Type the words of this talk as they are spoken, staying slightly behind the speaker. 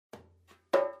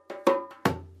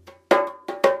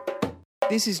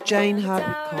This is Jane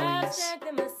Hardwick Collins,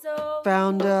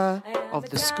 founder of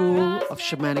the School of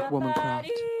Shamanic Womancraft.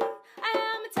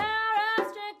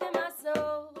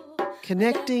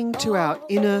 Connecting to our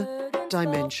inner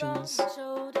dimensions.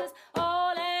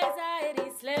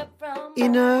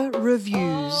 Inner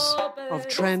reviews of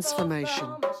transformation.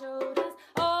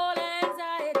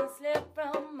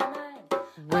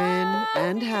 When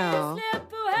and how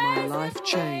my life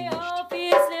changed.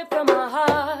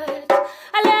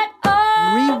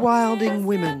 Rewilding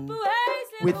women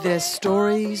with their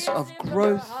stories of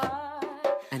growth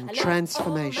and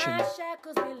transformation.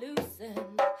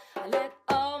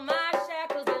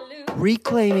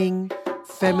 Reclaiming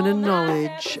feminine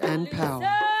knowledge and power.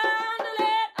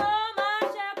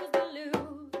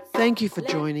 Thank you for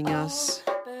joining us.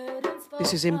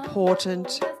 This is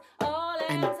important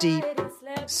and deep,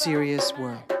 serious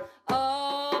work.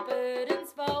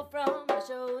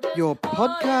 Your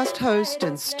podcast host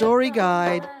and story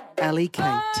guide, Ali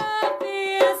Kate.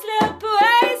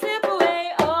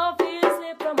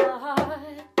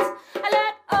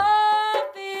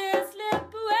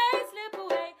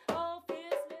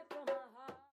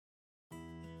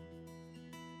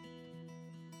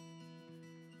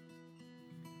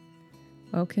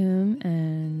 Welcome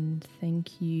and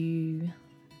thank you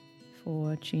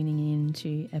for tuning in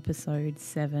to episode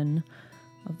 7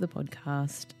 of the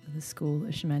podcast of the School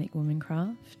of Shamanic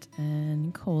Womancraft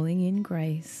and Calling in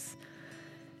Grace.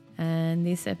 And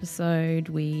this episode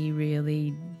we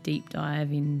really deep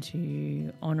dive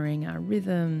into honouring our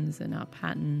rhythms and our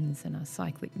patterns and our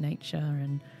cyclic nature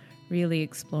and really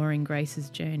exploring Grace's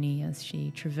journey as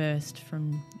she traversed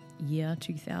from year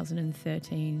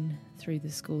 2013 through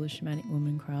the School of Shamanic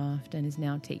Womancraft and is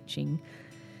now teaching.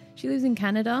 She lives in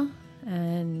Canada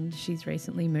and she's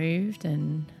recently moved,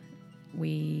 and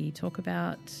we talk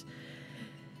about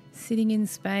sitting in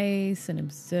space and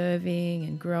observing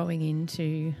and growing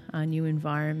into our new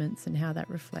environments and how that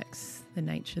reflects the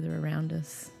nature that are around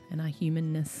us and our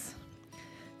humanness.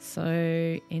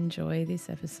 So enjoy this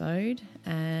episode,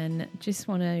 and just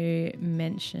want to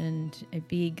mention a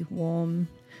big, warm,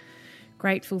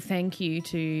 grateful thank you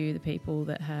to the people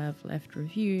that have left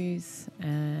reviews,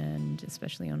 and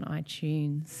especially on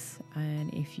iTunes.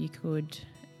 And if you could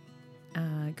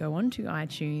go onto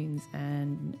iTunes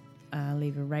and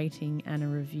leave a rating and a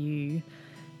review,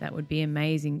 that would be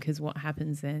amazing, because what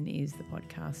happens then is the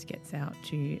podcast gets out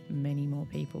to many more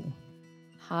people.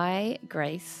 Hi,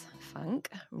 Grace Funk.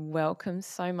 Welcome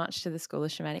so much to the School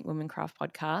of Shamanic Womancraft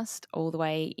podcast, all the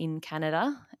way in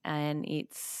Canada, and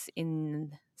it's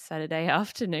in Saturday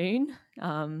afternoon.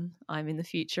 I'm in the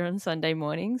future on Sunday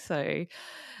morning, so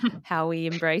how we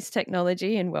embrace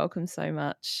technology, and welcome so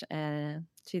much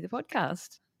to the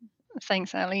podcast.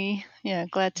 Thanks, Ali. Yeah,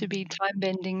 glad to be time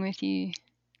bending with you.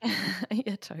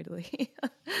 Yeah, totally.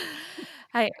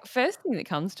 Hey, first thing that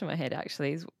comes to my head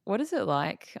actually is, what is it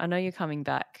like? I know you're coming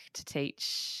back to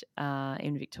teach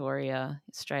in Victoria,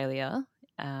 Australia,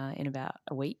 in about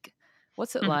a week.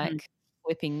 What's it like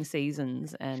flipping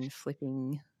seasons and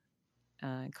flipping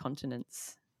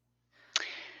continents?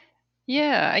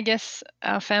 Yeah, I guess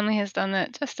our family has done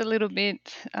that just a little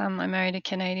bit. I married a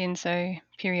Canadian, so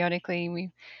periodically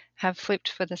we have flipped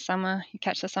for the summer. You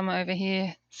catch the summer over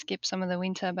here, skip some of the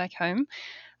winter back home.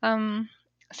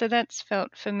 So that's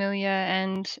felt familiar,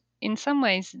 and in some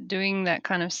ways doing that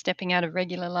kind of stepping out of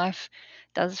regular life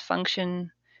does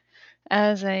function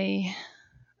as a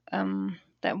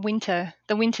the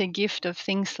winter gift of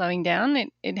things slowing down.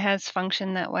 It has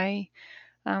functioned that way.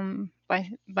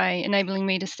 By enabling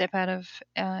me to step out of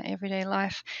everyday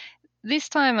life. This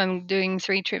time I'm doing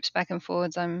 3 trips back and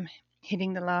forwards. I'm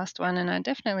hitting the last one, and I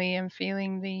definitely am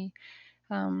feeling the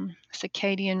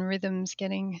circadian rhythms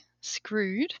getting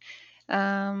screwed,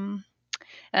 and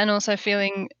also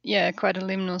feeling, quite a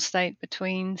liminal state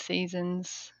between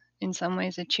seasons, in some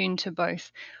ways attuned to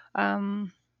both.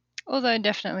 Although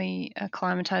definitely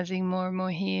acclimatizing more and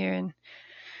more here,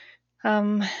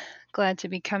 and glad to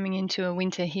be coming into a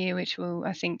winter here, which will,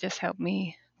 I think, just help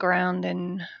me ground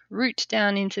and root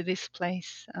down into this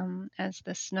place as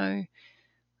the snow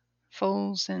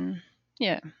falls. And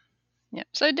yeah.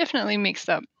 So definitely mixed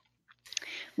up.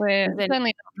 We're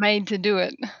certainly not made to do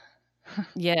it.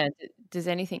 Yeah. Does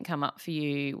anything come up for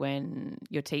you when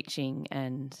you're teaching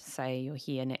and say you're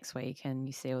here next week and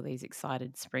you see all these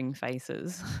excited spring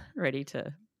faces ready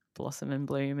to blossom and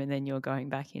bloom, and then you're going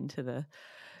back into the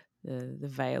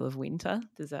veil of winter?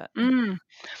 Does that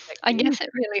I guess it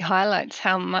really highlights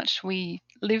how much we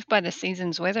live by the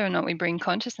seasons, whether or not we bring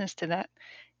consciousness to that.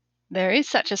 there is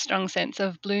such a strong sense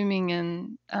of blooming,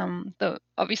 and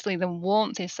obviously the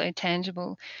warmth is so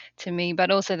tangible to me,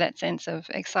 but also that sense of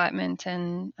excitement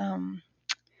and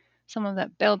some of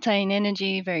that Beltane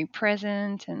energy very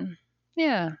present, and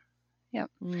yeah, yeah,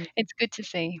 Mm. it's good to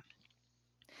see.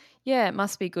 Yeah, it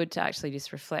must be good to actually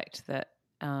just reflect that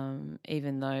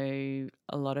even though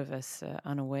a lot of us are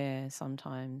unaware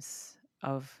sometimes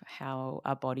of how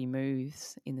our body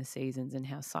moves in the seasons and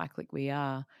how cyclic we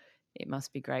are, it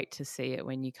must be great to see it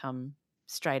when you come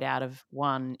straight out of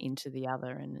one into the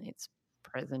other and it's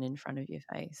present in front of your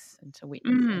face, and to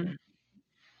witness it Mm, and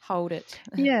hold it.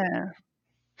 yeah.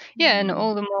 Yeah, and Mm.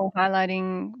 all the more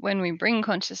highlighting when we bring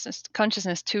consciousness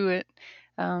to it,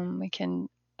 we can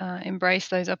embrace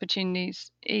those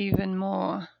opportunities even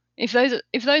more. If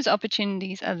those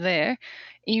opportunities are there,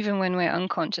 even when we're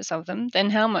unconscious of them, then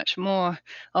how much more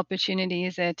opportunity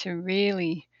is there to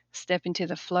really step into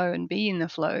the flow and be in the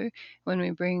flow when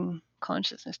we bring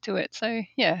consciousness to it? So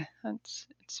yeah, it's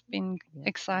been Yeah.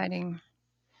 exciting.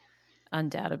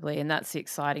 Undoubtedly. And that's the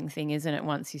exciting thing, isn't it?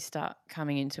 Once you start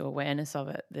coming into awareness of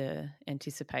it, the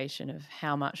anticipation of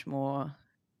how much more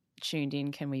tuned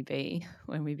in can we be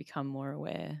when we become more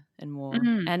aware and more.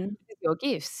 Mm. And your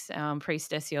gifts,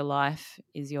 Priestess Your Life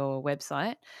is your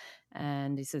website.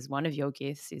 And this is one of your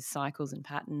gifts is cycles and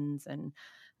patterns. And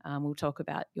we'll talk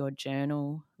about your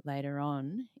journal later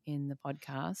on in the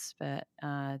podcast. But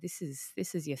this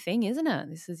is your thing, isn't it?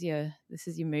 This is your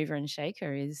mover and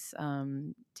shaker is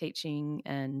teaching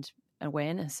and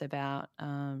awareness about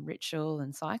ritual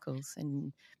and cycles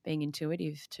and being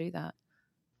intuitive to that.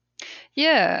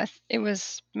 Yeah, it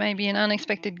was maybe an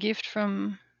unexpected gift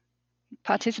from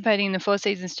participating in the Four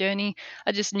Seasons journey.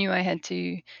 I just knew I had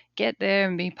to get there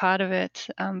and be part of it.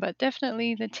 But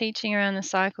definitely the teaching around the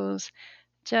cycles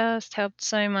just helped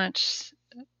so much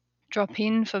drop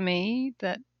in for me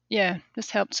that, yeah,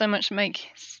 just helped so much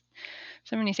make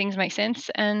so many things make sense.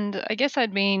 And I guess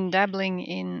I'd been dabbling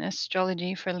in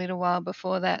astrology for a little while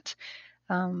before that.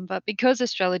 But because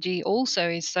astrology also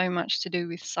is so much to do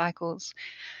with cycles,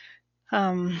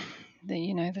 um,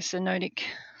 the synodic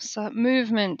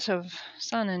movement of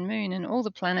sun and moon and all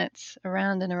the planets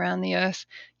around and around the earth,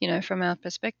 from our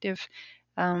perspective,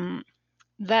 um,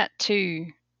 that too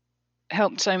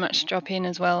helped so much drop in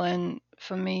as well. And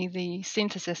for me, the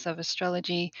synthesis of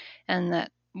astrology and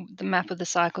that the map of the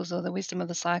cycles or the wisdom of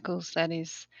the cycles, that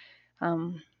is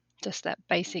um, just that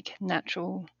basic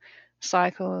natural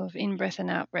cycle of in breath and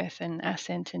out breath and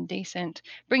ascent and descent,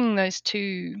 bringing those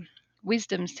two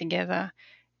wisdoms together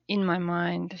in my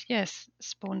mind, yes,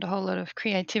 spawned a whole lot of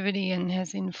creativity and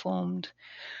has informed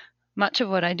much of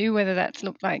what I do, whether that's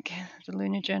looked like the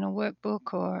Lunar Journal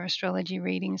workbook or astrology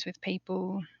readings with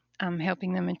people,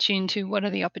 helping them attune to what are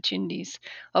the opportunities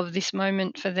of this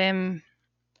moment for them,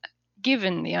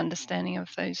 given the understanding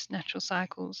of those natural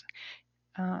cycles.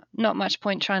 Not much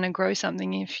point trying to grow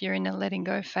something if you're in a letting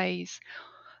go phase,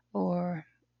 or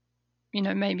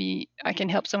maybe I can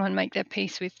help someone make their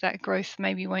peace with that growth.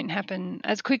 Maybe won't happen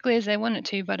as quickly as they want it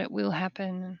to, but it will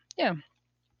happen. Yeah,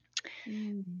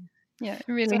 Mm. yeah,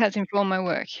 it really So has informed my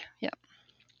work. Yeah.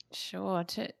 sure.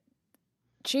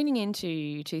 Tuning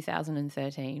into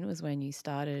 2013 was when you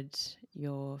started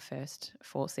your first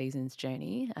Four Seasons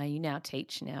journey. You now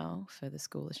teach now for the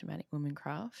School of Shamanic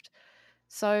Womancraft.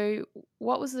 So,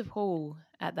 what was the pull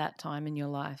at that time in your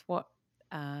life? What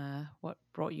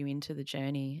brought you into the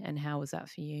journey, and how was that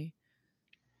for you?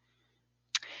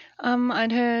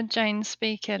 I'd heard Jane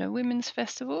speak at a women's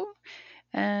festival,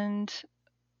 and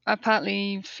I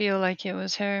partly feel like it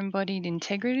was her embodied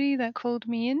integrity that called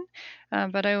me in,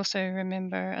 but I also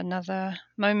remember another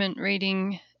moment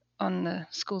reading on the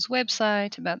school's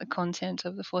website about the content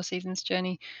of the Four Seasons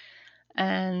journey,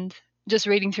 and just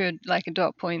reading through like a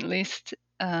dot point list,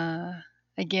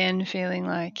 again feeling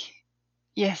like,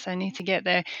 yes, I need to get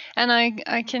there. And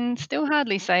I can still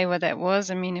hardly say what that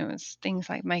was. I mean, it was things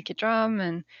like make a drum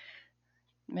and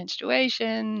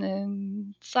menstruation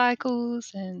and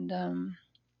cycles and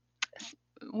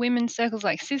women's circles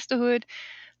like sisterhood.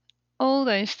 All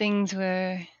those things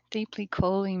were deeply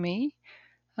calling me,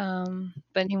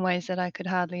 but in ways that I could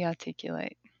hardly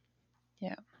articulate.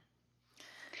 Yeah.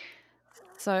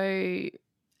 So,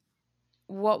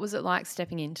 what was it like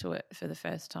stepping into it for the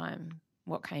first time?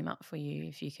 What came up for you,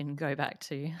 if you can go back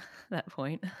to that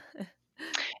point?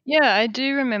 Yeah, I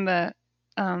do remember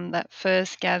that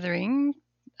first gathering,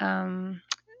 um,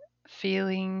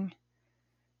 feeling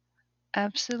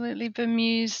absolutely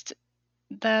bemused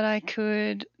that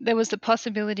there was the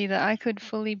possibility that I could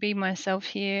fully be myself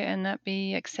here and that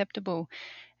be acceptable.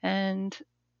 And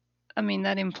I mean,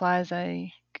 that implies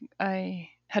I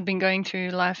had been going through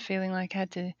life feeling like I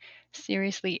had to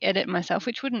seriously edit myself,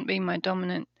 which wouldn't be my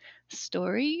dominant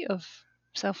story of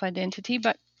self-identity,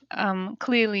 but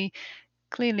clearly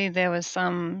there was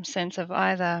some sense of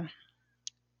either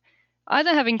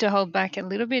having to hold back a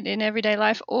little bit in everyday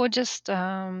life, or just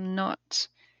not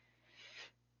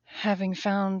having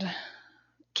found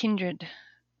kindred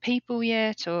people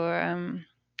yet,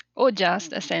 or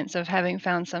just a sense of having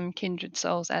found some kindred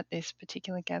souls at this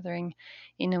particular gathering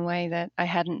in a way that I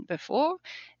hadn't before,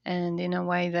 and in a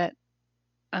way that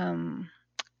um,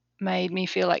 made me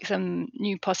feel like some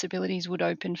new possibilities would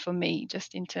open for me,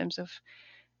 just in terms of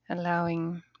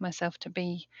allowing myself to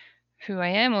be who I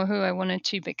am or who I wanted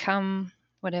to become,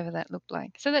 whatever that looked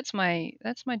like. So that's my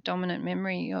dominant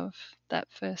memory of that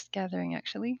first gathering,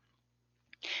 actually.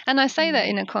 And I say that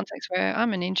in a context where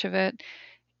I'm an introvert.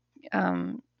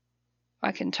 Um,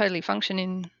 I can totally function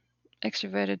in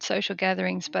extroverted social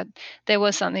gatherings, but there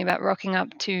was something about rocking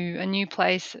up to a new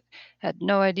place, had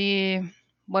no idea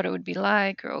what it would be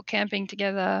like, or camping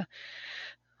together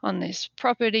on this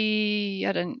property.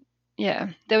 Yeah,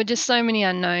 there were just so many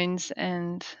unknowns,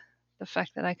 and the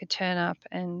fact that I could turn up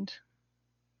and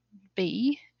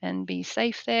be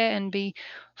safe there and be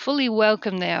fully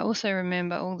welcome there. I also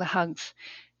remember all the hugs,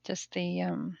 just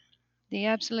the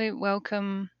absolute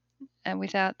welcome, and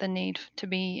without the need to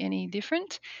be any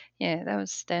different. Yeah, that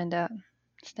was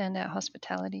standout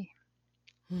hospitality.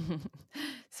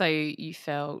 So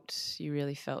you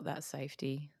really felt that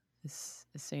safety as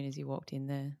soon as you walked in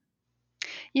there.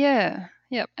 Yeah,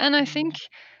 yep. And I think,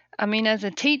 I mean, as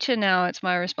a teacher now, it's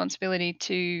my responsibility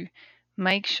to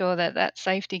make sure that that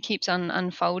safety keeps on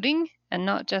unfolding, and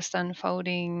not just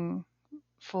unfolding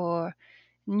for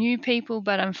new people,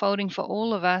 but unfolding for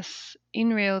all of us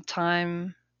in real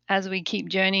time as we keep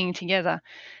journeying together.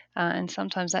 And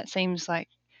sometimes that seems like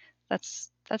that's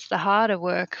the harder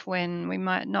work, when we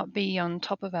might not be on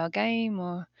top of our game,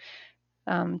 or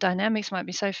dynamics might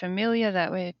be so familiar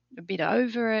that we're a bit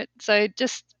over it. So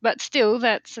but still,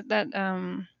 that's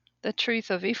the truth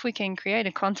of, if we can create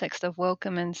a context of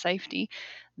welcome and safety,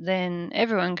 then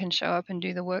everyone can show up and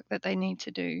do the work that they need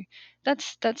to do. That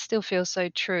still feels so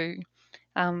true,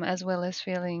 as well as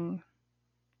feeling,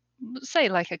 say,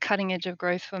 like a cutting edge of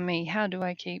growth for me. How do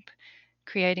I keep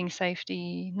creating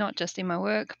safety, not just in my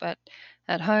work, but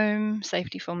at home,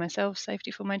 safety for myself, safety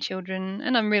for my children?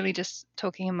 And I'm really just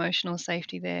talking emotional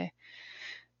safety there,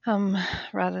 um,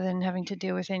 rather than having to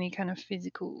deal with any kind of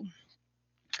physical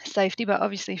safety. But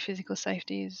obviously, physical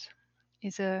safety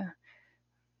is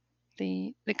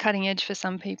the cutting edge for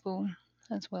some people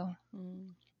as well.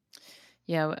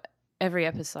 Yeah, every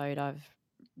episode I've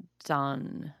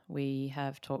done, we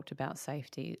have talked about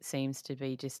safety. It seems to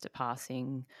be just a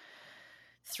passing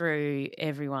through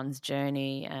everyone's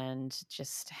journey, and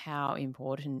just how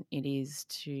important it is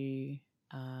to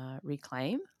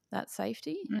reclaim that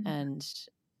safety. And,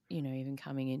 even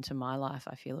coming into my life,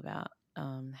 I feel about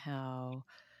how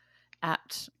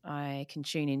apt I can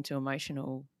tune into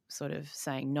emotional sort of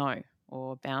saying no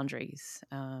or boundaries,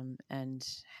 and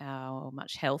how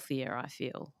much healthier I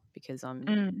feel because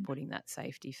I'm putting that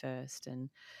safety first. And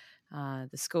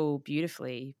the school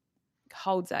beautifully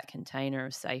holds that container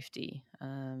of safety.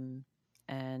 And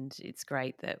it's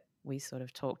great that we sort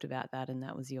of talked about that, and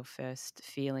that was your first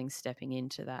feeling stepping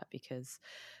into that, because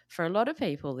for a lot of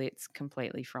people it's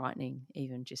completely frightening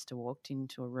even just to walk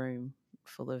into a room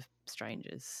full of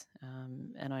strangers.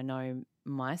 And I know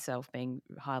myself, being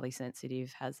highly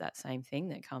sensitive, has that same thing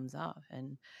that comes up.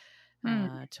 And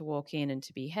to walk in and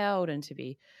to be held and to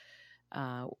be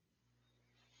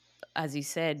as you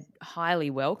said,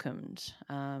 highly welcomed,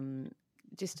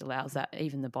 just allows that,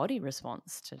 even the body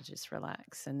response, to just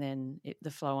relax. And then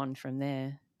the flow on from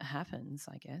there happens,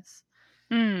 I guess.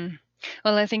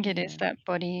 Well, I think it is that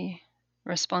body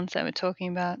response that we're talking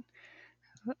about.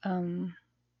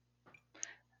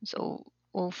 It's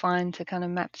all fine to kind of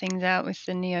map things out with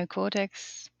the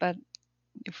neocortex, but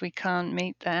if we can't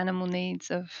meet the animal needs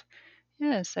of,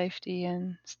 safety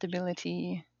and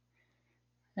stability,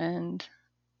 and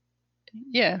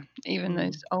even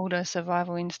those older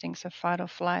survival instincts of fight or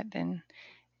flight, then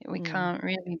we can't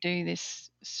really do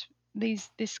this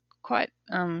quite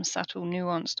subtle,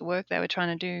 nuanced work that we're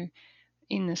trying to do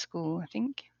in the school, I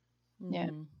think. Yeah.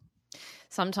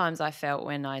 Sometimes I felt,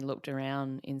 when I looked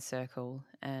around in circle,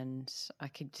 and I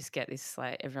could just get this,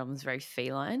 like, everyone was very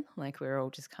feline, like we're all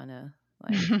just kind of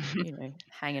like,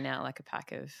 hanging out like a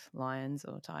pack of lions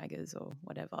or tigers or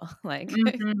whatever, like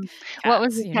What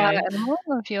was cats, the cat animal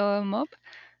of your mob?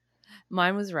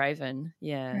 Mine was Raven,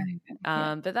 yeah. Right.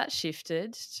 Yeah. But that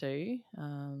shifted too.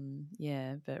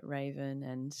 Yeah, but Raven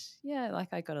and yeah, like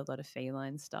I got a lot of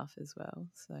feline stuff as well.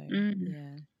 So Mm.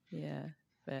 yeah, yeah.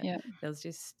 But Yeah. there was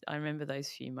just I remember those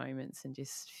few moments and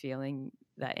just feeling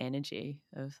that energy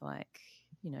of like,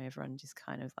 everyone just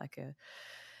kind of like a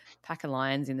pack of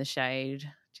lions in the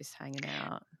shade, just hanging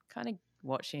out, kind of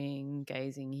watching,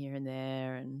 gazing here and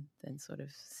there, and then sort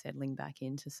of settling back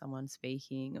into someone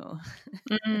speaking or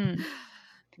Mm.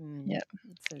 mm, Yeah.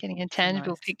 it's a Getting a it's a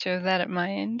tangible nice picture of that at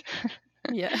my end.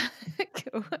 yeah.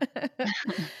 Cool.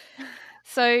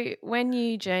 So when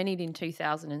you journeyed in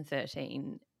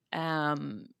 2013,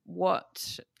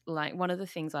 what like one of the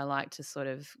things I like to sort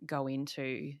of go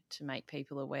into to make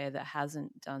people aware that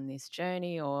hasn't done this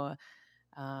journey or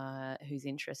who's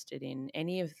interested in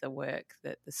any of the work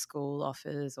that the school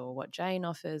offers or what Jane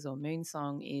offers or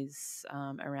Moonsong is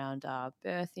around our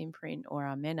birth imprint or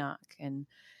our menarch. And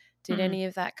did Mm. any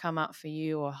of that come up for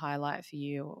you or highlight for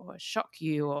you or shock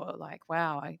you or like,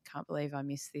 wow, I can't believe I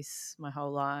missed this my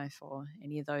whole life, or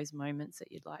any of those moments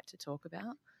that you'd like to talk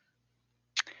about?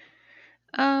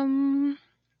 Um,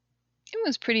 it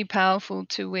was pretty powerful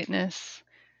to witness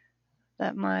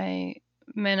that my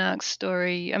menarch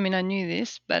story. I mean, I knew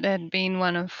this, but it had been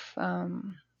one of,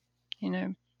 you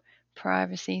know,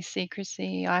 privacy,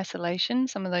 secrecy, isolation,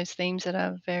 some of those themes that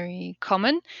are very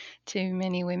common to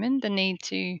many women, the need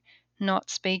to not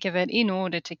speak of it in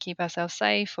order to keep ourselves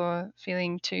safe or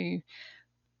feeling too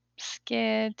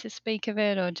scared to speak of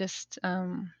it or just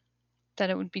that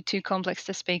it would be too complex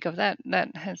to speak of. That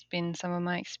has been some of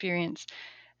my experience.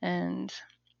 And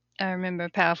I remember a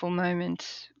powerful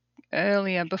moment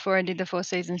earlier before I did the Four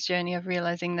Seasons journey of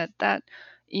realizing that that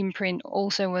imprint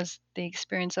also was the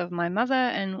experience of my mother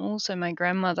and also my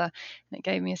grandmother. And it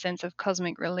gave me a sense of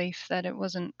cosmic relief that it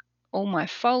wasn't all my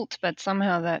fault, but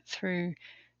somehow that through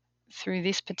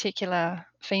this particular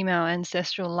female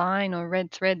ancestral line or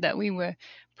red thread that we were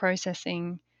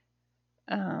processing,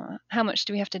 how much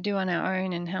do we have to do on our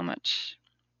own, and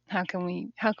how can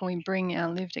we bring our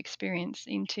lived experience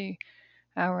into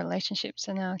our relationships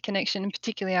and our connection, and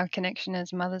particularly our connection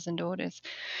as mothers and daughters.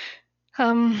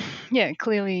 Yeah,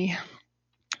 clearly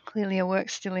a work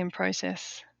still in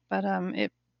process, but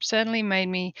it certainly made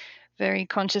me very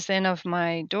conscious then of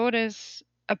my daughter's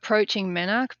approaching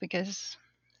menarche because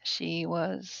she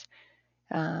was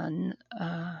uh, n-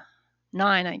 uh,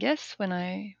 9, I guess, when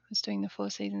I was doing the Four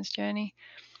Seasons journey.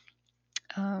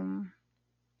 Um,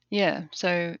 yeah,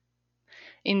 so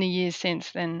in the years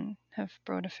since then have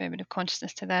brought a fair bit of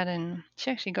consciousness to that, and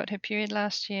she actually got her period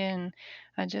last year, and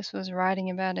I just was writing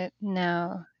about it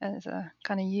now as a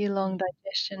kind of year-long Mm.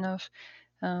 digestion of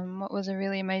what was a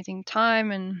really amazing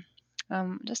time, and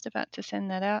just about to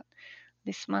send that out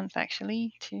this month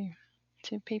actually to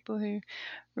people who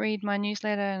read my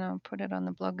newsletter, and I'll put it on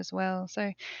the blog as well.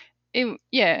 So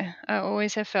yeah, I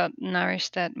always have felt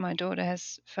nourished that my daughter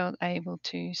has felt able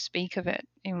to speak of it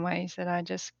in ways that I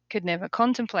just could never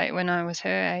contemplate when I was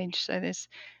her age. So it's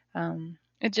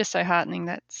just so heartening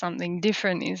that something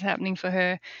different is happening for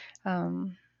her.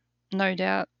 Um, no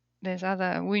doubt there's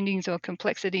other woundings or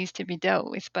complexities to be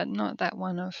dealt with, but not that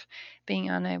one of being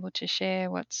unable to share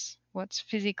what's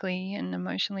physically and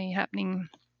emotionally happening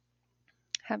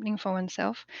for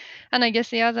oneself. And I guess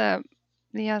the other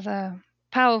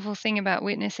powerful thing about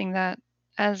witnessing that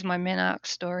as my menarch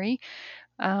story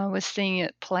was seeing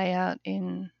it play out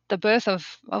in the birth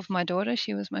of my daughter.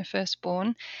 She was my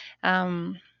firstborn.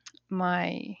 Um,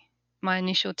 my my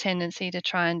initial tendency to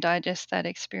try and digest that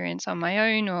experience on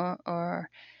my own, or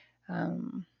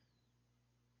um,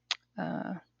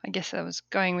 I guess I was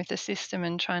going with the system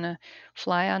and trying to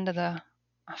fly under the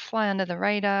fly under the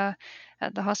radar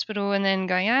at the hospital, and then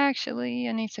going, actually,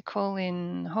 I need to call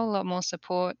in a whole lot more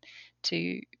support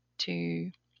to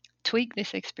to tweak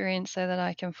this experience so that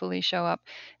I can fully show up.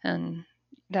 And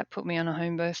that put me on a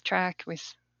home birth track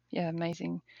with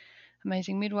amazing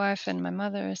midwife, and my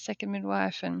mother a second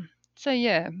midwife. And so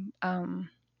yeah, um,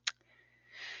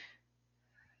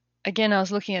 again, I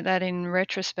was looking at that in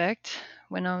retrospect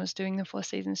when I was doing the Four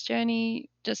Seasons journey,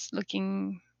 just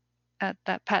looking at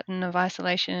that pattern of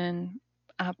isolation,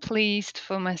 and pleased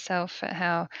for myself at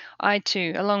how I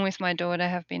too, along with my daughter,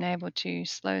 have been able to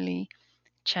slowly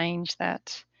change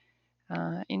that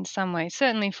in some ways.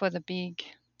 Certainly for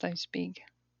those big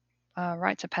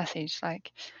rites of passage,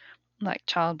 like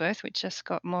childbirth, which just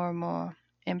got more and more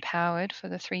empowered for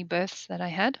the 3 births that I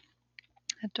had,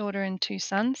 a daughter and 2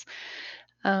 sons.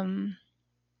 Um,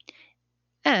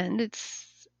 and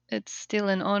it's still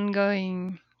an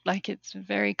ongoing, like it's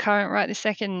very current right this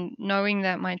second, knowing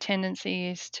that my tendency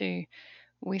is to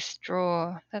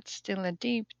withdraw. That's still a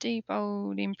deep, deep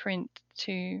old imprint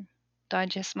to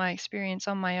digest my experience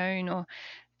on my own, or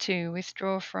to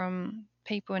withdraw from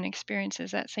people and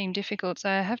experiences that seem difficult. So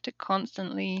I have to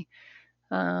constantly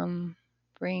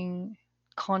bring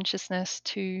consciousness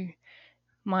to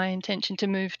my intention to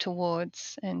move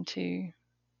towards, and to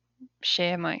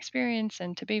share my experience,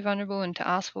 and to be vulnerable, and to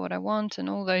ask for what I want, and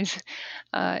all those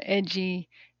edgy,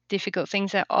 difficult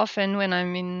things that often, when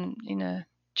I'm in a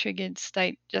triggered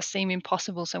state, just seem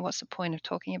impossible. So what's the point of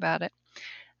talking about it?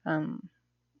 Um,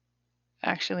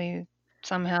 Actually,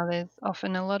 somehow there's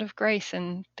often a lot of grace,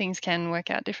 and things can work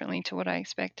out differently to what I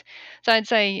expect. So I'd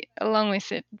say, along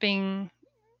with it being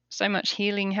so much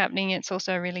healing happening, it's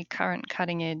also a really current,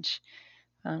 cutting edge.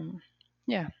 Um,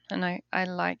 yeah, and I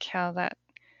like how that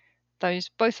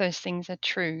both those things are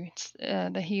true. It's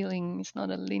the healing is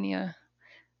not a linear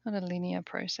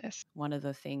process. One of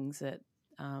the things that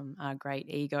our great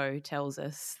ego tells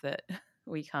us, that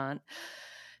we can't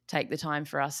take the time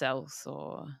for ourselves,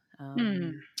 or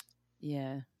Mm,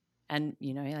 yeah. And,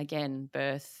 again,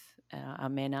 birth, our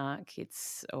menarche,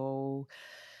 it's all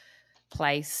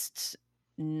placed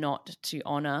not to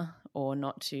honor, or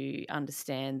not to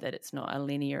understand that it's not a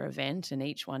linear event, and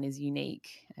each one is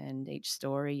unique, and each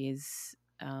story is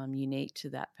unique to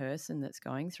that person that's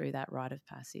going through that rite of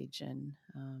passage. And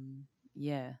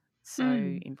so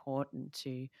mm, important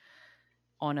to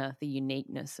honor the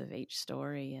uniqueness of each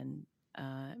story. And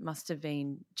it must have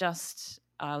been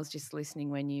I was just listening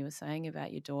when you were saying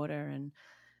about your daughter, and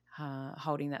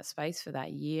holding that space for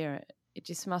that year. It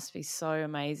just must be so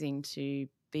amazing to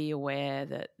be aware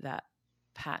that that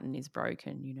pattern is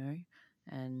broken,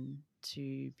 and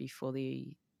to be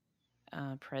fully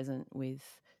present with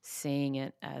seeing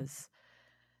it as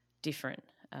different,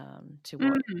 to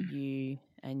what mm. you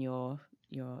and your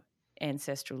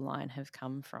ancestral line have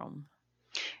come from.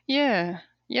 Yeah,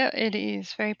 yeah, it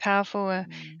is very powerful.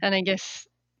 Mm. And I guess,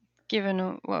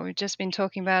 given what we've just been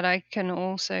talking about, I can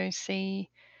also see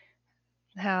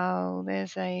how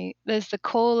there's the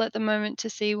call at the moment to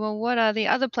see, well, what are the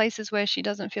other places where she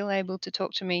doesn't feel able to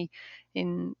talk to me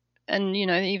in. And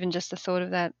even just the thought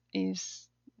of that is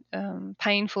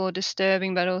painful or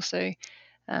disturbing, but also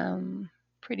um,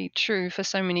 pretty true for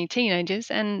so many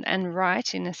teenagers, and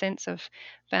right, in a sense of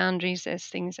boundaries. There's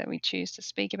things that we choose to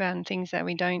speak about, and things that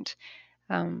we don't.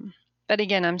 um, but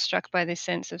again, I'm struck by this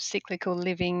sense of cyclical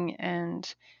living,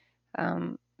 and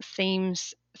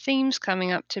themes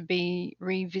coming up to be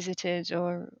revisited,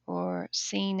 or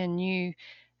seen anew,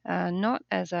 not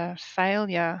as a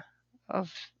failure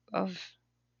of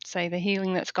say the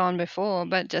healing that's gone before,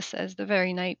 but just as the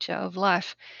very nature of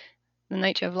life. The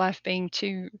nature of life being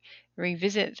to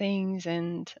revisit things,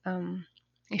 and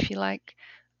if you like,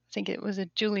 I think it was a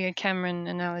Julia Cameron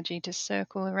analogy, to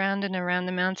circle around and around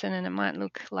the mountain, and it might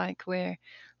look like we're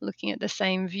looking at the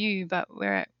same view, but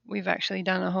we've actually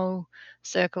done a whole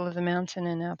circle of the mountain,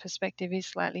 and our perspective is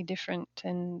slightly different,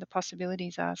 and the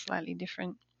possibilities are slightly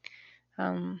different.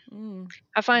 Um, Mm.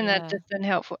 I find that Yeah, just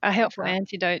a like helpful that.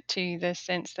 antidote to the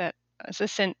sense that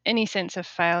any sense of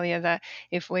failure, that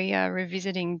if we are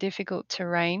revisiting difficult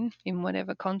terrain in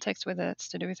whatever context, whether it's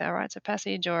to do with our rites of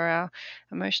passage, or our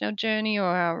emotional journey, or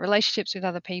our relationships with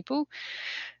other people,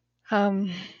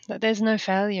 um, that there's no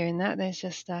failure in that. There's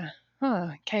just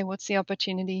oh, okay, what's the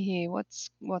opportunity here?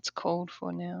 What's called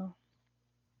for now?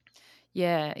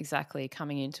 Yeah, exactly.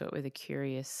 Coming into it with a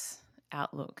curious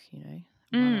outlook,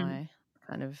 one Mm, eye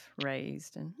kind of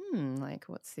raised, and like,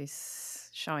 what's this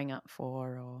showing up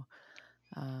for? Or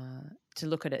to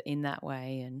look at it in that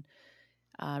way. And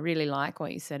really like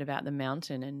what you said about the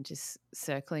mountain, and just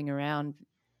circling around.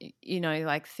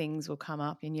 Like, things will come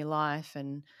up in your life,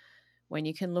 and when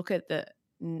you can look at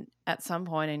at some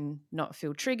point and not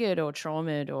feel triggered or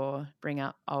traumatized, or bring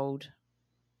up old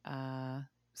uh,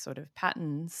 sort of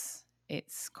patterns,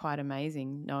 it's quite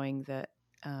amazing knowing that,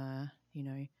 uh, you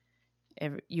know,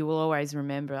 you will always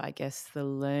remember, I guess, the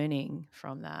learning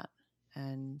from that,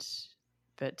 and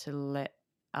but to let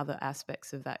other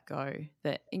aspects of that go,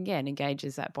 that again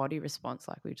engages that body response,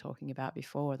 like we were talking about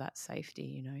before, that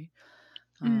safety,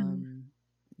 mm.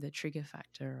 the trigger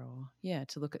factor, or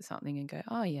to look at something and go,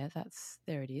 oh yeah,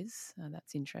 there it is,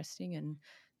 that's interesting, and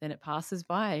then it passes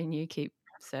by, and you keep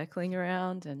circling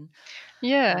around, and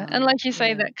Yeah, and like you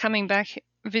say, yeah. that coming back,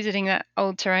 visiting that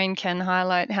old terrain can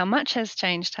highlight how much has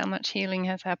changed, how much healing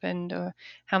has happened, or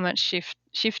how much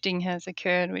shifting has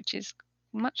occurred, which is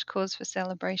much cause for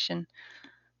celebration.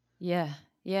 Yeah,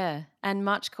 yeah. And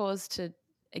much cause to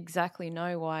exactly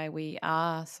know why we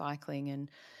are cycling, and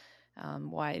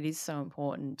why it is so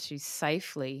important to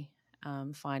safely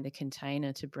find a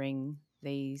container to bring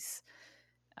these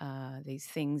these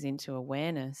things into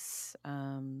awareness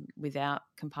without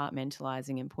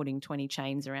compartmentalizing and putting 20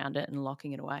 chains around it and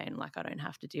locking it away and like I don't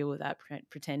have to deal with that,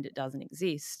 pretend it doesn't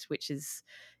exist, which is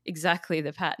exactly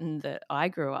the pattern that I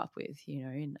grew up with,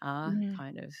 in our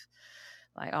kind of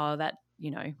like, oh, that,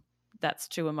 that's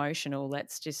too emotional.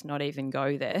 Let's just not even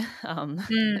go there.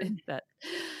 That,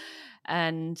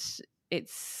 and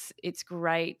it's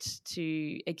great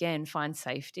to again find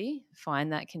safety,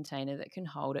 find that container that can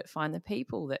hold it, find the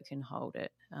people that can hold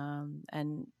it,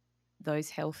 and those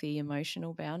healthy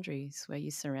emotional boundaries where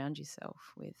you surround yourself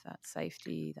with that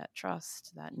safety, that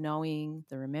trust, that knowing,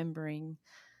 the remembering,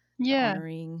 the Yeah.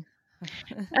 honouring.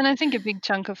 And I think a big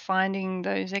chunk of finding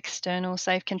those external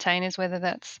safe containers, whether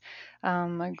that's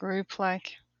a group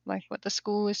like what the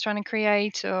school is trying to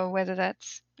create, or whether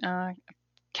that's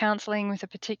counselling with a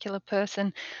particular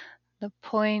person, the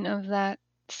point of that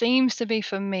seems to be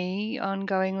for me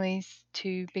ongoingly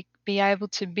to be able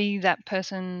to be that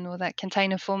person or that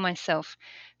container for myself,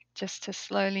 just to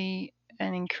slowly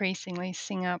and increasingly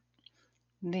sing up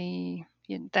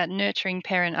that nurturing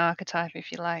parent archetype,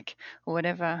 if you like, or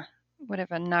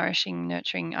whatever nourishing,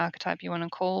 nurturing archetype you want to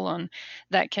call on,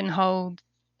 that can hold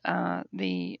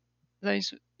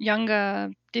those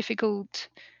younger, difficult,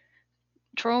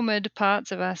 traumaed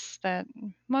parts of us that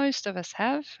most of us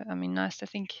have. I mean, nice to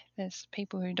think there's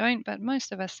people who don't, but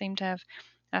most of us seem to have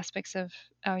aspects of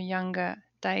our younger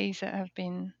days that have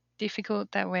been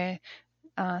difficult, that we're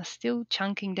still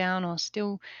chunking down or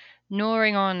still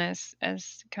gnawing on as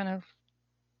kind of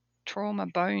trauma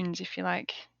bones, if you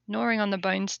like, gnawing on the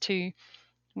bones to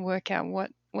work out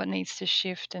what needs to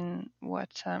shift and what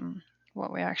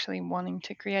we're actually wanting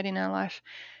to create in our life,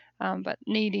 but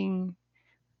needing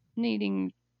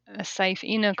a safe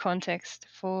inner context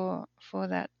for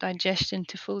that digestion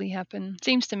to fully happen. It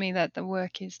seems to me that the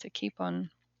work is to keep on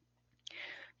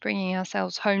bringing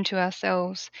ourselves home to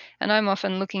ourselves, and I'm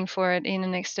often looking for it in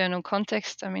an external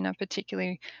context. I mean, I'm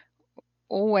particularly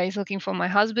always looking for my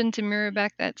husband to mirror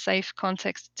back that safe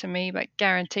context to me, but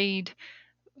guaranteed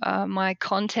my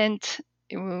content,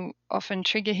 it will often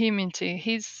trigger him into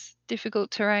his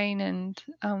difficult terrain, and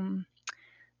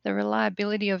the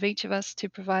reliability of each of us to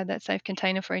provide that safe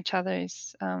container for each other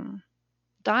is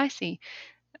dicey.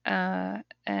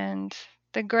 And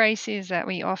the grace is that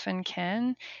we often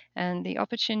can, and the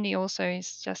opportunity also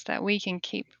is just that we can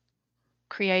keep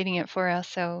creating it for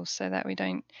ourselves so that we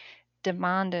don't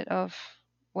demand it of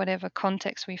whatever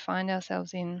context we find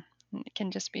ourselves in. It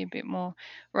can just be a bit more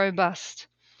robust.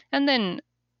 And then,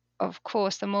 of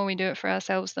course, the more we do it for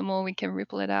ourselves, the more we can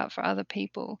ripple it out for other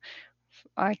people.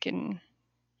 I can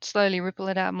slowly ripple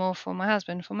it out more for my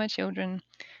husband, for my children,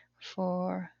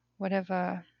 for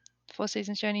whatever Four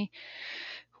Seasons Journey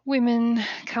women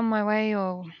come my way,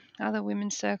 or other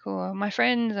women's circle, or my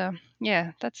friends.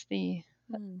 Yeah, that's the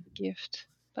gift.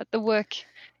 But the work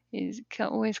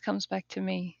always comes back to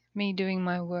me doing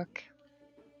my work.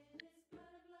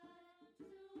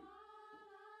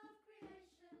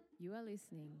 You are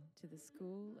listening to the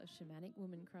School of Shamanic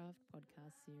Womancraft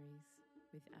podcast series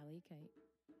with Ali Kate.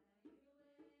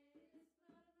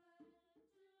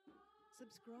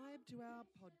 Subscribe to our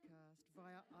podcast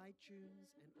via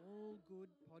iTunes and all good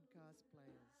podcast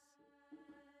players.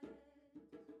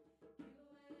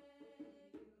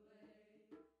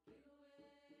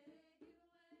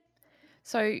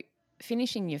 So,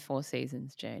 finishing your Four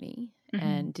Seasons journey,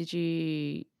 and did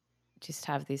you just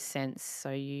have this sense?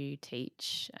 So, you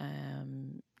teach,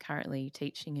 currently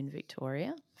teaching in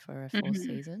Victoria for a Four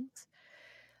Seasons.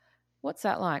 What's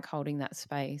that like, holding that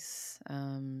space?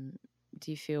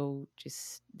 Do you feel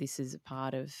just this is a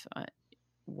part of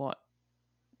what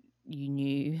you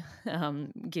knew,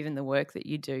 given the work that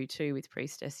you do too with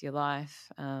Priestess Your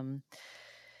Life?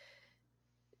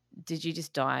 Did you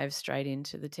just dive straight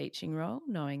into the teaching role,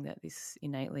 knowing that this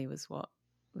innately was what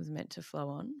was meant to flow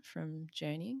on from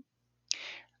journeying?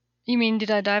 You mean, did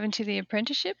I dive into the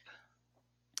apprenticeship?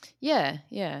 Yeah.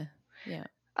 Yeah,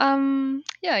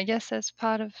 I guess as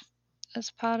part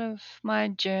of my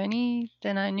journey,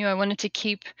 then I knew I wanted to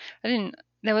keep. I didn't.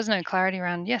 There was no clarity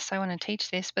around. Yes, I want to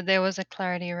teach this, but there was a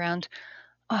clarity around.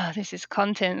 Oh, this is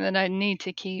content that I need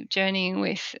to keep journeying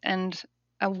with, and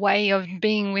a way of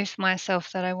being with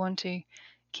myself that I want to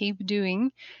keep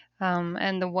doing.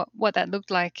 And what that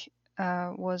looked like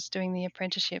was doing the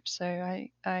apprenticeship. So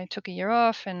I took a year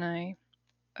off, and I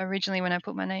originally, when I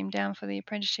put my name down for the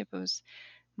apprenticeship, it was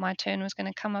my turn was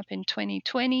going to come up in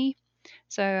 2020.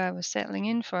 So I was settling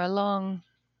in for a long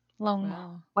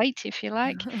Wow. wait, if you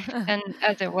like. And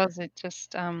as it was, it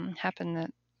just happened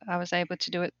that I was able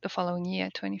to do it the following year,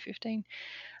 2015.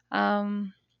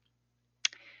 Um,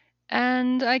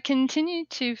 And I continue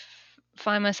to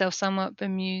find myself somewhat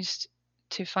bemused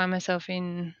to find myself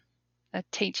in a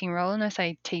teaching role, and I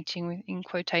say teaching in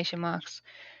quotation marks.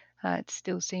 It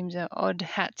still seems an odd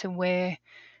hat to wear,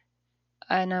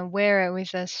 and I wear it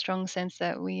with a strong sense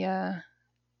that we are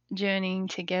journeying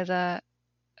together,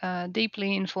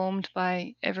 deeply informed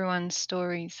by everyone's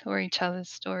stories or each other's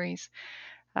stories.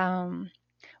 Um,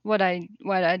 what I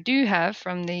do have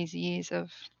from these years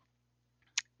of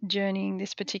journeying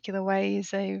this particular way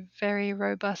is a very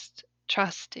robust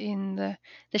trust in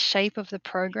the shape of the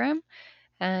program,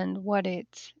 and what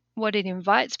it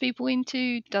invites people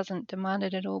into doesn't demand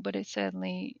it at all, but it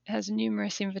certainly has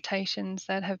numerous invitations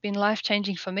that have been life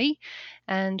changing for me,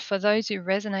 and for those who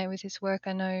resonate with this work,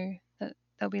 I know that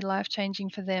they'll be life changing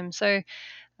for them. So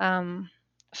um,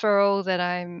 for all that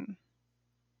I'm,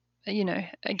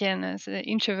 again, as an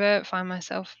introvert, find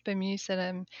myself bemused that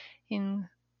I'm in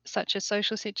such a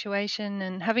social situation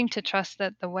and having to trust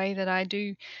that the way that I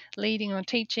do leading or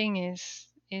teaching is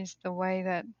the way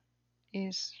that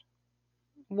is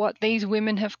what these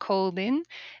women have called in,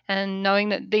 and knowing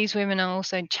that these women are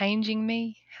also changing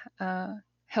me, uh,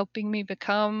 helping me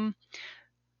become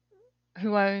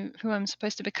who I'm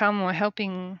supposed to become, or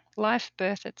helping life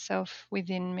birth itself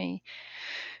within me.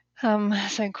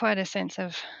 So quite a sense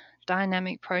of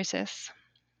dynamic process.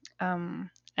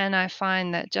 And I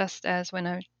find that just as when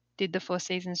I did the Four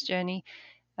Seasons journey,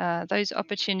 those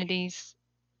opportunities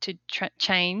to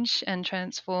change and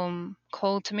transform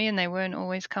called to me, and they weren't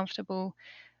always comfortable.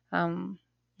 Um,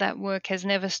 that work has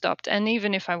never stopped. And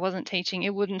even if I wasn't teaching,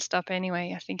 it wouldn't stop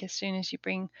anyway. I think as soon as you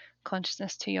bring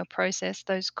consciousness to your process,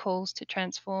 those calls to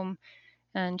transform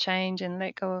and change and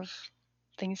let go of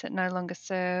things that no longer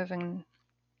serve and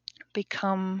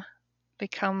become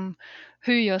become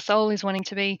who your soul is wanting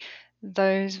to be,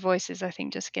 those voices I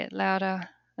think just get louder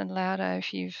and louder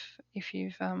if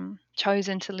you've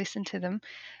chosen to listen to them.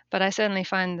 But I certainly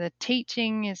find the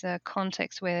teaching is a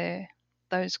context where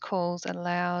those calls are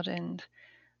loud and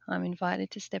I'm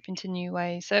invited to step into new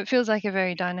ways. So it feels like a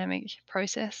very dynamic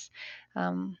process.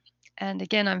 Um, and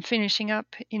again, I'm finishing up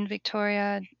in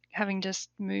Victoria, having just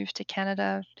moved to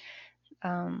Canada.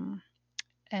 Um,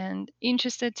 and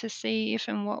interested to see if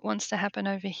and what wants to happen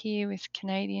over here with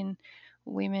Canadian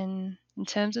women in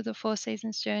terms of the Four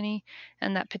Seasons journey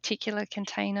and that particular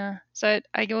container. So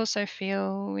I also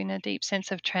feel in a deep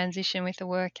sense of transition with the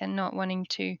work and not wanting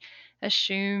to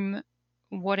assume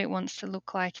what it wants to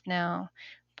look like now,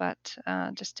 but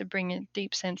just to bring a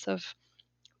deep sense of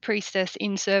priestess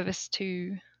in service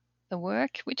to the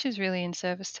work, which is really in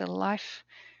service to life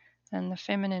and the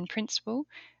feminine principle,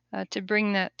 to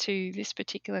bring that to this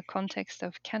particular context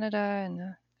of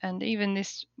Canada and even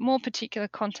this more particular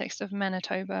context of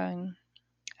Manitoba and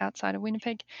outside of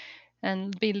Winnipeg,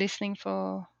 and be listening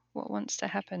for what wants to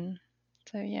happen.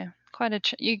 So yeah,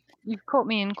 quite you've caught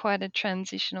me in quite a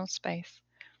transitional space.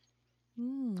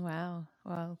 Wow.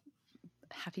 Well,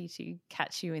 happy to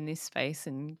catch you in this space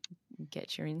and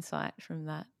get your insight from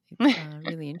that. It's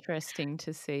really interesting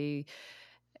to see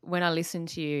when I listen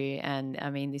to you, and I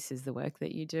mean, this is the work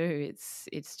that you do.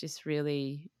 It's just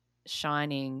really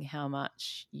shining how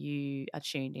much you are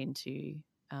tuned into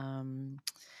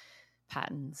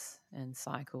patterns and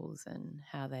cycles and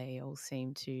how they all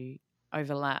seem to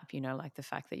overlap. Like the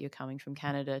fact that you're coming from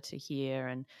Canada to here,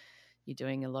 and you're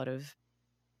doing a lot of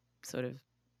sort of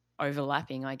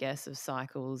overlapping, I guess, of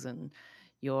cycles and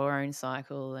your own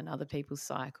cycle and other people's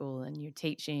cycle, and you're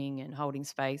teaching and holding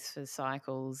space for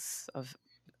cycles of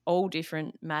all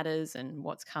different matters and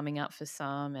what's coming up for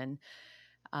some. And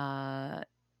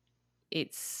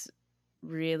it's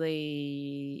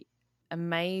really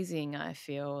amazing. I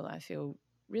feel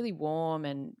really warm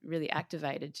and really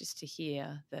activated just to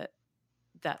hear that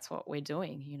that's what we're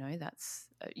doing. That's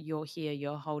you're here,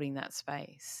 you're holding that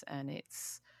space, and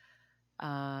it's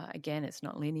again, it's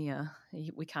not linear.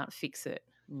 We can't fix it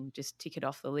and just tick it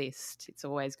off the list. It's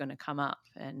always going to come up,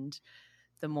 and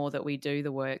the more that we do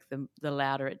the work, the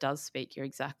louder it does speak. You're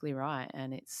exactly right,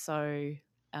 and it's so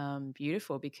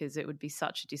beautiful, because it would be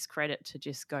such a discredit to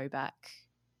just go back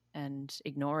and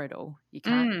ignore it all. You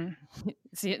can't. Mm.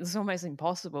 It's almost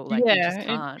impossible. Like, you just Yeah,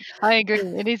 can't. I agree.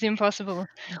 It is impossible.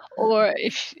 Or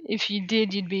if you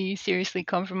did, you'd be seriously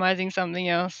compromising something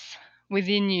else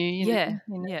within you, Yeah,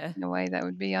 yeah, in a way that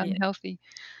would be yeah. unhealthy.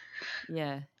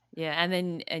 Yeah, yeah,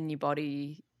 and your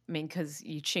body. I mean, because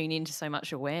you tune into so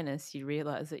much awareness, you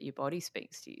realize that your body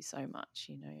speaks to you so much,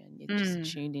 and you're just Mm.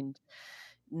 tuned in,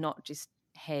 not just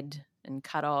head and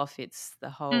cut off. It's the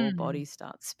whole Mm. body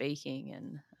starts speaking,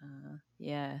 and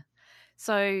yeah.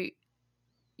 So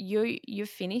you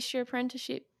finish your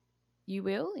apprenticeship you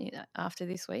will after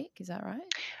this week. Is that right?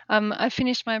 I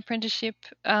finished my apprenticeship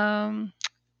in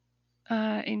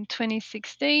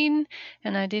 2016,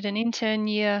 and I did an intern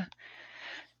year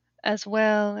as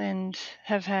well, and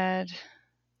have had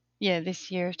this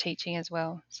year of teaching as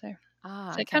well. So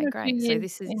Okay, kind of great. So 2 years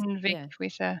this is, in Vic yeah,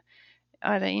 with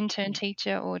either intern yeah.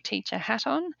 teacher or teacher hat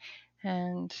on,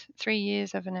 and 3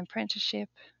 years of an apprenticeship,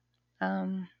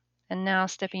 and now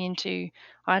stepping into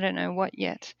I don't know what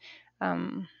yet.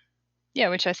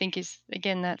 Which I think is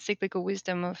again that cyclical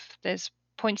wisdom of there's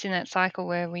points in that cycle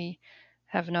where we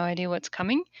have no idea what's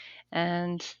coming,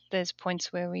 and there's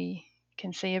points where we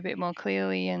can see a bit more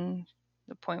clearly, and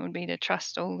the point would be to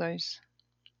trust all those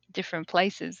different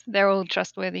places. They're all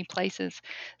trustworthy places.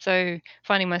 So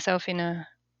finding myself in a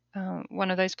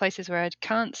one of those places where I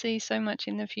can't see so much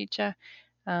in the future,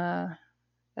 uh,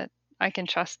 that I can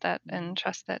trust that and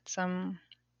trust that some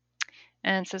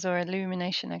answers or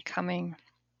illumination are coming.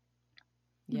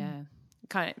 Yeah,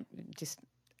 kind of just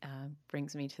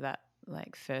brings me to that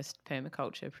like first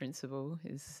permaculture principle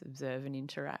is observe and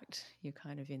interact. You're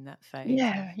kind of in that phase of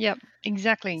Yeah, yep,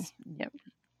 exactly. Yep.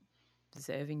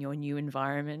 observing your new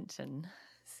environment and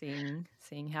seeing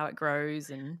how it grows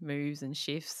and moves and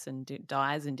shifts and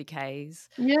dies and decays.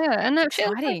 Yeah, and It's it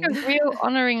feels like exciting. a real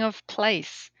honoring of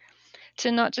place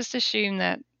to not just assume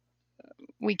that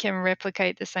we can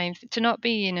replicate the same, to not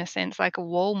be in a sense like a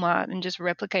Walmart and just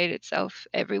replicate itself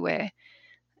everywhere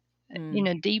in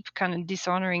a deep kind of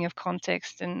dishonoring of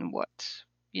context and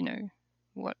you know,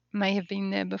 what may have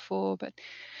been there before. But,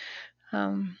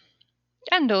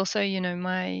 and also,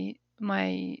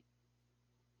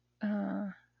 uh,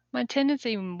 my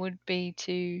tendency would be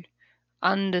to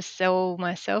undersell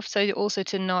myself. So also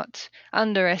to not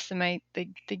underestimate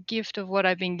the gift of what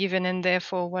I've been given and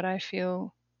therefore what I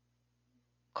feel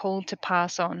called to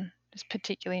pass on, just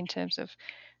particularly in terms of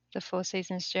the Four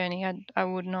Seasons journey. I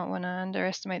would not want to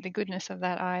underestimate the goodness of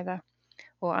that either,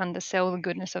 or undersell the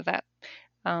goodness of that.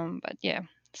 But yeah,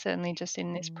 certainly just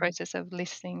in this process of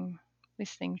listening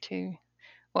to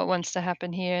what wants to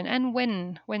happen here, and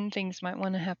when things might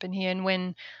want to happen here, and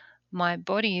when my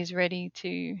body is ready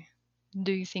to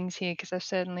do things here, because I've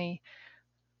certainly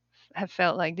have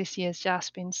felt like this year's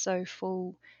just been so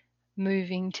full.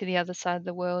 Moving to the other side of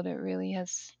the world, it really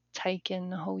has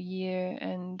taken a whole year,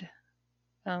 and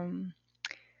um,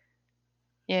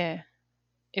 yeah,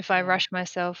 if I Yeah. rush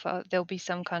myself, there'll be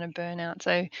some kind of burnout.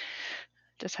 So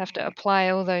just have to apply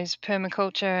all those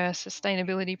permaculture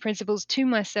sustainability principles to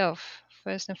myself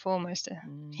first and foremost.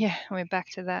 Yeah, we're back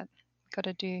to that. Got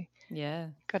to do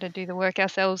Yeah. the work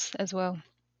ourselves as well.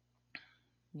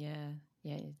 Yeah.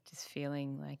 Yeah. Just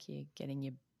feeling like you're getting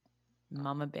your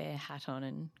mama bear hat on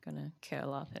and gonna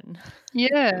curl up and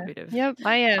Yeah, do a bit of yep,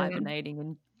 I am. hibernating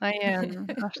and I am.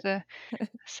 After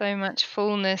so much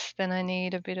fullness, then I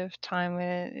need a bit of time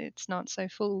where it's not so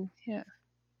full. Yeah.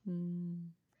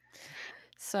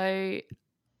 So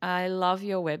I love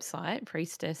your website,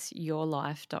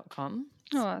 priestessyourlife.com.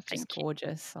 It's Oh, just thank you.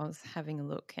 gorgeous. I was having a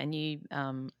look, and you,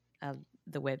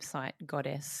 the website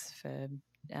goddess for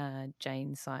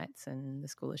Jane sites and the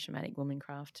School of Shamanic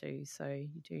Womancraft too. So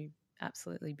you do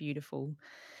absolutely beautiful,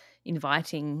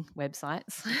 inviting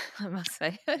websites. I must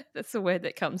say that's the word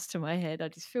that comes to my head. I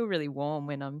just feel really warm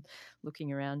when I'm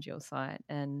looking around your site.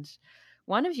 And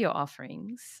one of your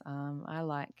offerings I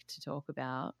like to talk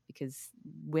about, because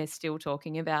we're still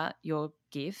talking about your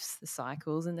gifts, the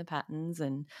cycles and the patterns,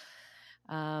 and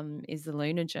is the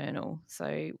Lunar Journal.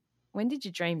 So when did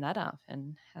you dream that up,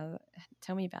 and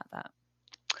tell me about that?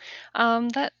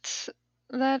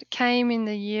 That came in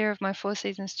the year of my Four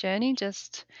Seasons journey.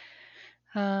 Just,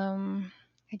 I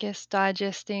guess,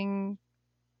 digesting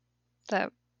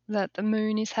that the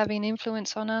moon is having an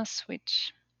influence on us,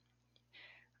 which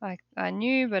I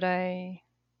knew, but the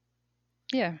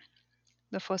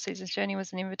Four Seasons journey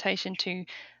was an invitation to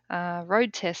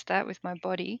road test that with my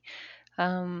body.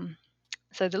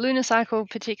 So the lunar cycle,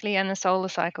 particularly, and the solar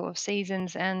cycle of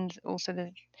seasons, and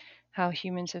also how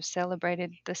humans have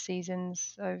celebrated the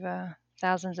seasons over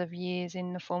thousands of years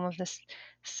in the form of the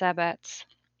sabbats,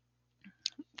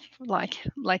 like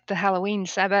the Halloween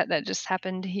sabbat that just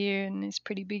happened here and is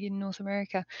pretty big in North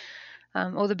America,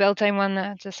 or the Beltane one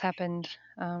that just happened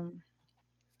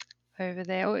over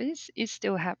there, or is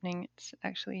still happening. It's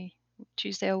actually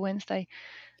Tuesday or Wednesday.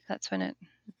 That's when it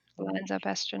lines up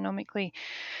astronomically.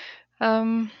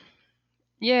 I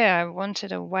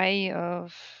wanted a way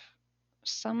of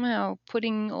somehow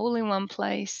putting all in one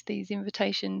place these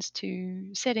invitations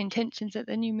to set intentions at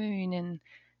the new moon, and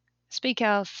speak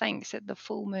our thanks at the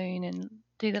full moon, and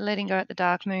do the letting go at the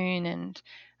dark moon, and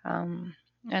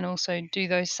also do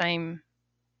those same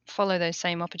follow those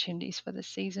same opportunities for the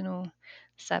seasonal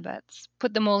Sabbats.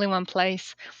 Put them all in one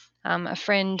place. A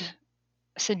friend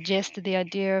suggested the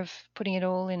idea of putting it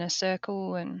all in a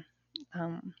circle and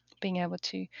being able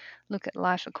to look at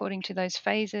life according to those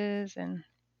phases. And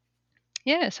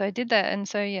yeah, so I did that. And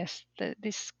so, yes,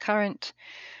 this current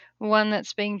one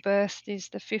that's being birthed is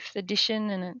the 5th edition,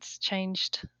 and it's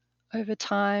changed over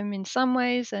time in some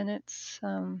ways, and it's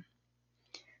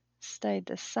stayed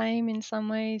the same in some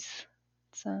ways.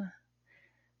 It's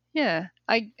yeah,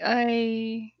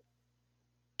 I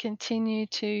continue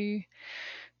to.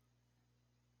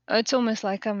 It's almost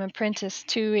like I'm apprentice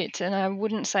to it, and I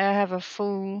wouldn't say I have a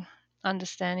full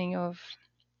understanding of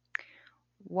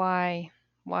why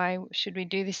should we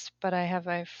do this, but I have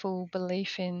a full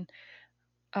belief in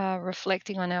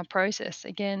reflecting on our process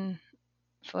again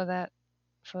for that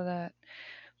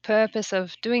purpose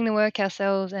of doing the work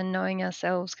ourselves and knowing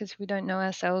ourselves, because if we don't know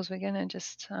ourselves, we're going to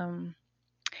just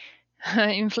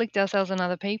inflict ourselves on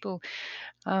other people.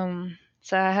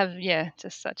 So I have,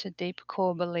 just such a deep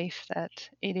core belief that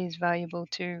it is valuable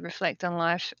to reflect on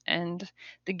life. And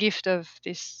the gift of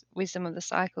this wisdom of the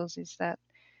cycles is that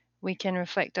we can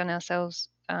reflect on ourselves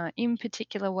in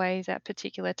particular ways at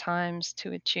particular times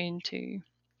to attune to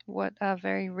what are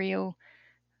very real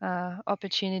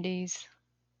opportunities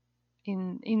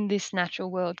in this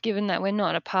natural world, given that we're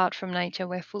not apart from nature,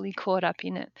 we're fully caught up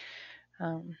in it.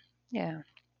 Yeah.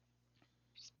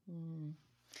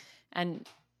 And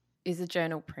is a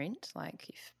journal print? Like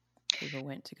if people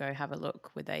went to go have a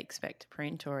look, would they expect a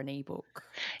print or an ebook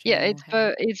Yeah,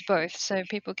 journal? it's both. So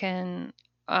people can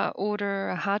order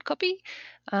a hard copy.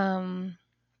 And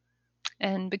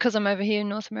because I'm over here in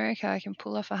North America, I can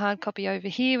pull off a hard copy over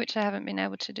here, which I haven't been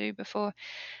able to do before.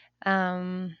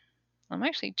 I'm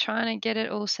actually trying to get it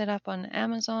all set up on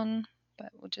Amazon, but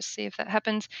we'll just see if that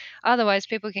happens. Otherwise,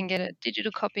 people can get a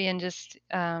digital copy and just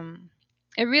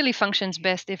it really functions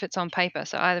best if it's on paper.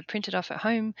 So either print it off at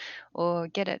home or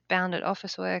get it bound at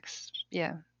Officeworks.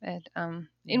 Yeah,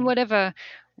 in whatever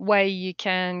way you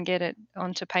can get it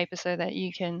onto paper so that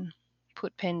you can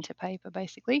put pen to paper,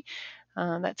 basically.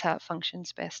 That's how it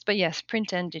functions best. But yes,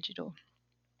 print and digital.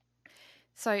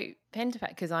 So pen to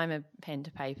paper, because I'm a pen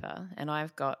to paper, and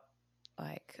I've got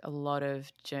like a lot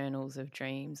of journals of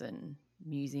dreams and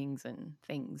musings and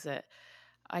things that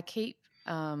I keep.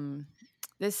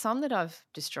 There's some that I've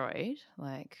destroyed,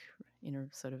 like in a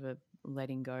sort of a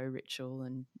letting go ritual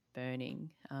and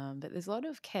burning, but there's a lot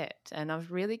of kept, and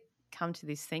I've really come to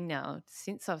this thing now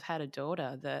since I've had a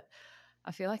daughter that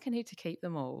I feel like I need to keep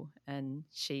them all, and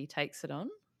she takes it on.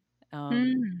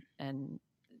 And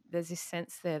there's this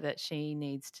sense there that she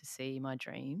needs to see my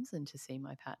dreams and to see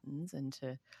my patterns and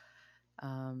to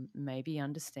maybe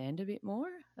understand a bit more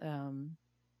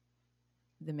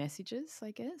the messages, I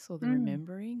guess, or the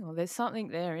remembering, or there's something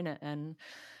there in it. And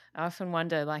I often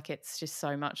wonder, like, it's just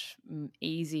so much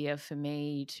easier for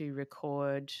me to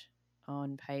record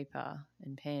on paper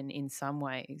and pen in some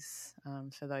ways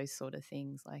for those sort of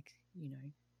things, like,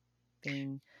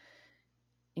 being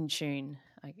in tune,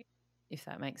 if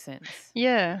that makes sense.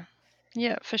 Yeah,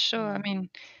 for sure. I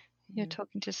mean, you're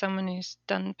talking to someone who's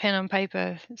done pen on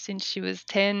paper since she was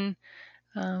 10,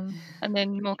 and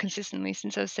then more consistently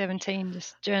since I was 17,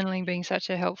 just journaling being such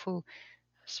a helpful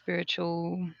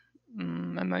spiritual,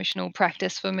 emotional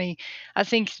practice for me. I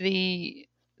think the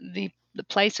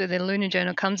place where the Lunar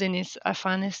Journal comes in is I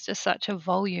find there's just such a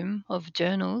volume of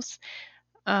journals,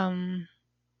 and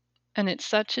it's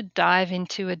such a dive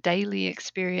into a daily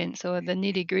experience or the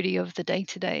nitty gritty of the day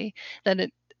to day that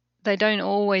they don't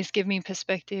always give me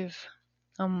perspective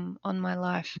on my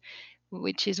life,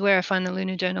 which is where I find the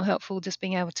Lunar Journal helpful, just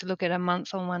being able to look at a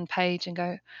month on one page and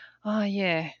go, oh,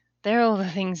 yeah, there are all the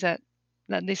things that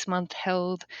this month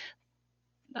held.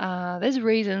 There's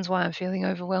reasons why I'm feeling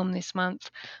overwhelmed this month.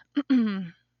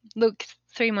 Look,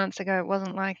 3 months ago it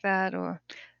wasn't like that, or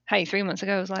hey, 3 months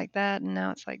ago it was like that, and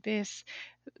now it's like this.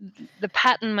 The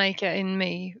pattern maker in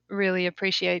me really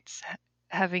appreciates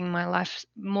having my life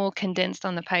more condensed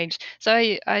on the page. So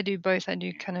I do both. I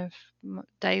do kind of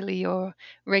daily or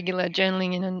regular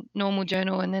journaling in a normal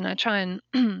journal, and then I try and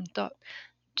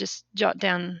jot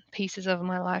down pieces of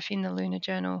my life in the Lunar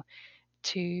Journal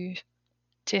to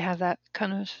have that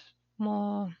kind of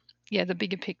more, the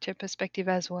bigger picture perspective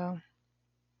as well.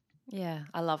 Yeah,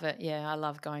 I love it. Yeah, I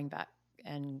love going back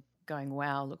and going,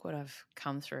 wow, look what I've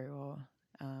come through. Or,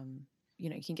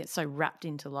 you can get so wrapped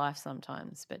into life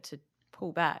sometimes, but to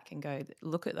pull back and go,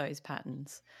 look at those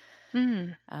patterns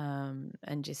and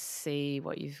just see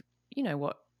what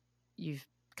what you've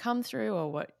come through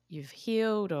or what you've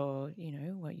healed or,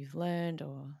 what you've learned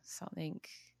or something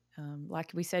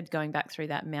like we said, going back through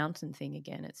that mountain thing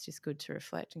again, it's just good to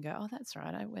reflect and go, oh, that's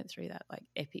right, I went through that like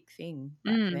epic thing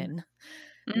back then.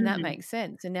 And that makes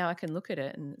sense. And now I can look at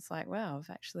it and it's like, wow,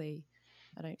 I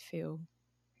don't feel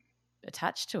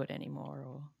attached to it anymore.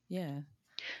 Or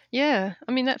Yeah,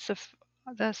 I mean that's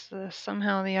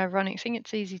somehow the ironic thing.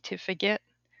 It's easy to forget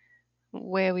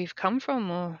where we've come from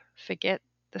or forget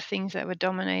the things that were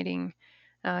dominating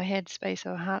our head space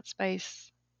or heart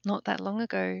space not that long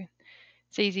ago.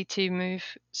 It's easy to move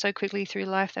so quickly through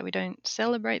life that we don't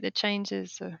celebrate the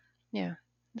changes. So, yeah,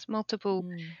 there's multiple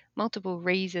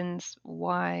reasons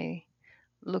why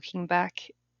looking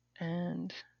back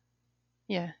and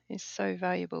is so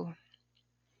valuable.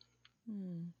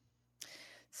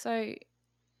 So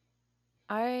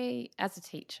I, as a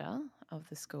teacher of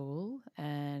the school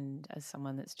and as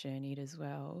someone that's journeyed as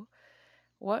well,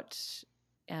 what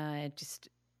just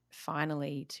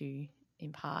finally to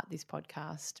impart this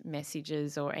podcast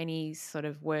messages or any sort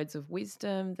of words of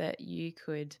wisdom that you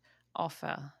could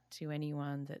offer to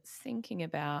anyone that's thinking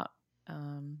about,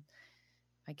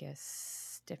 I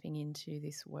guess, stepping into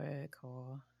this work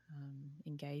or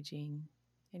engaging,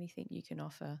 anything you can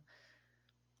offer?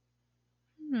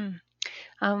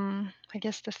 I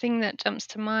guess the thing that jumps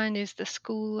to mind is the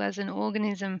school as an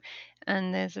organism,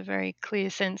 and there's a very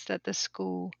clear sense that the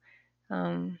school,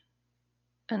 and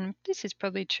this is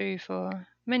probably true for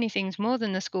many things more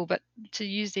than the school, but to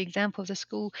use the example of the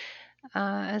school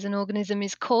as an organism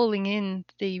is calling in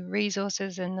the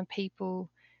resources and the people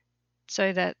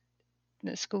so that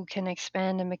the school can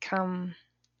expand and become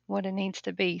what it needs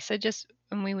to be. So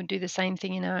and we would do the same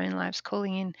thing in our own lives,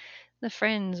 calling in the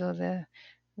friends or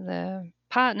the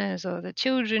partners or the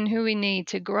children who we need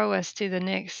to grow us to the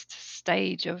next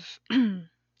stage of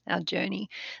our journey.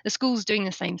 The school's doing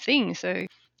the same thing. So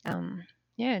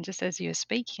just as you were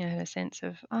speaking, I had a sense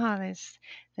of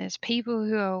there's people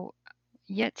who are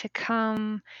yet to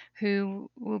come who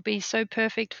will be so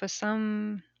perfect for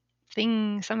some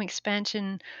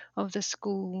expansion of the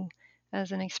school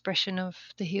as an expression of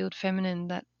the healed feminine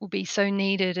that will be so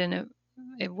needed, and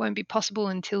it won't be possible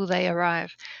until they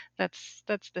arrive. That's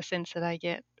the sense that I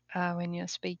get when you're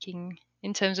speaking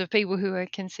in terms of people who are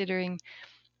considering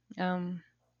immersing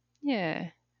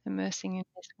in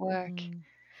this work.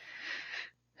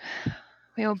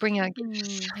 We all bring our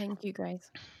gifts. Thank you,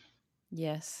 Grace.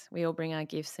 Yes, we all bring our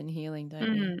gifts and healing,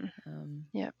 don't we?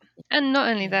 Yeah. And not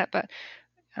only that, but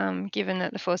given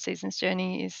that the Four Seasons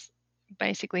journey is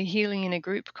basically healing in a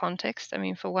group context, I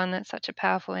mean, for one, that's such a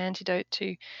powerful antidote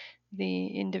to the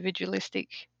individualistic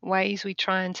ways we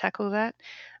try and tackle that.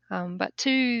 But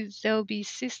two, there'll be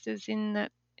sisters in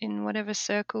whatever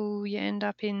circle you end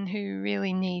up in who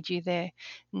really need you there,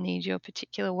 need your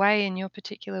particular way and your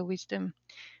particular wisdom.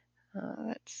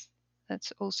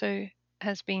 That's also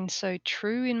has been so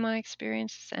true in my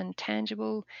experiences and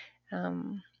tangible,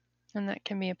 and that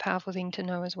can be a powerful thing to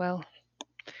know as well.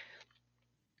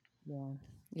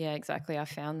 Yeah, exactly. I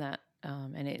found that,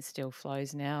 and it still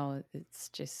flows now. It's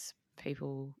just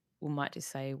people might just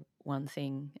say one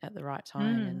thing at the right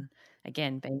time, and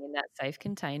again, being in that safe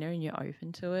container and you're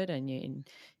open to it, and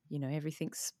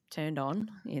everything's turned on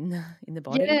in the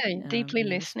body. Yeah, deeply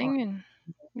listening, and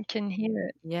you can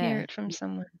hear it from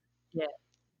someone. Yeah.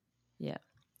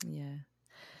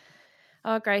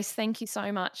 Oh, Grace, thank you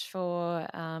so much for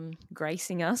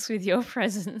gracing us with your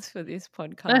presence for this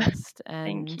podcast.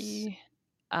 And thank you.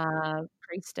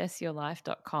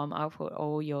 priestessyourlife.com. I'll put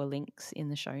all your links in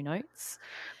the show notes,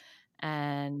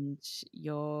 and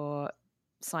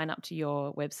sign up to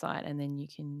your website, and then you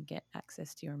can get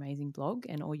access to your amazing blog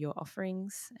and all your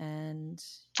offerings. And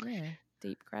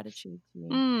deep gratitude to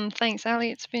you. Thanks,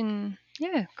 Ali. It's been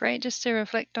great just to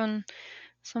reflect on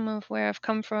some of where I've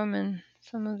come from and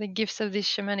some of the gifts of this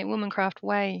shamanic womancraft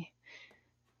way.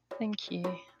 Thank you.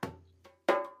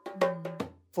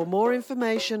 For more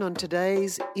information on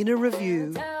today's inner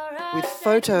review with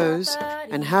photos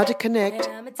and how to connect,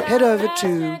 head over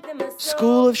to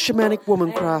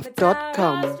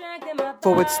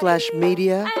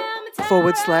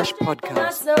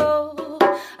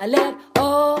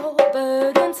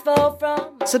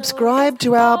Subscribe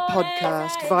to our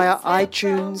podcast via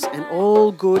iTunes and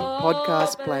all good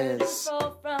podcast players.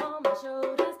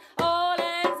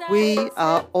 We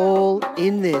are all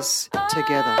in this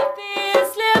together.